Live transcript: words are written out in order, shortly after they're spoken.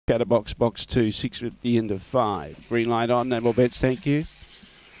Chatterbox, box 2, 650 into 5. Green light on, no more bets, thank you.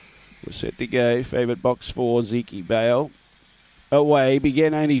 We're set to go. Favourite box 4, Zeke Bale. Away,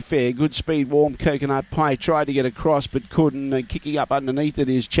 began only fair. Good speed, warm coconut pie. Tried to get across but couldn't. And kicking up underneath it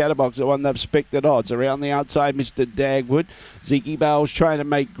is Chatterbox, the one they've spec'd at odds. Around the outside, Mr. Dagwood. Zeke Bale's trying to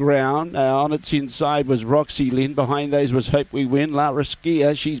make ground. On its inside was Roxy Lynn. Behind those was Hope We Win. Lara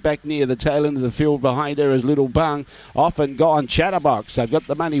Skia, she's back near the tail end of the field. Behind her is Little Bung. Off and gone, Chatterbox. They've got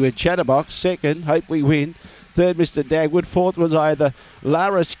the money with Chatterbox. Second, Hope We Win. Third, Mr. Dagwood. Fourth was either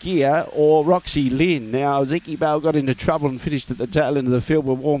Lara Skia or Roxy Lynn. Now, Zeke Bale got into trouble and finished at the tail end of the field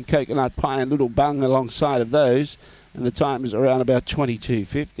with Warm Coconut Pie and Little Bung alongside of those. And the time is around about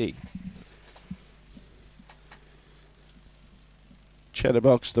 22.50.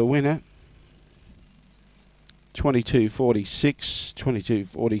 Chatterbox the winner. 22.46.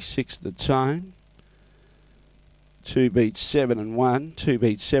 22.46 the time. 2 beats 7 and 1. 2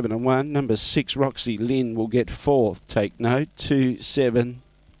 beats 7 and 1. Number 6, Roxy Lynn, will get 4th. Take note. 2, 7,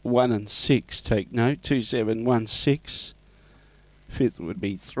 1 and 6. Take note. 2, 7, 1, 6. 5th would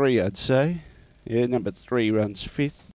be 3, I'd say. Yeah, number 3 runs 5th.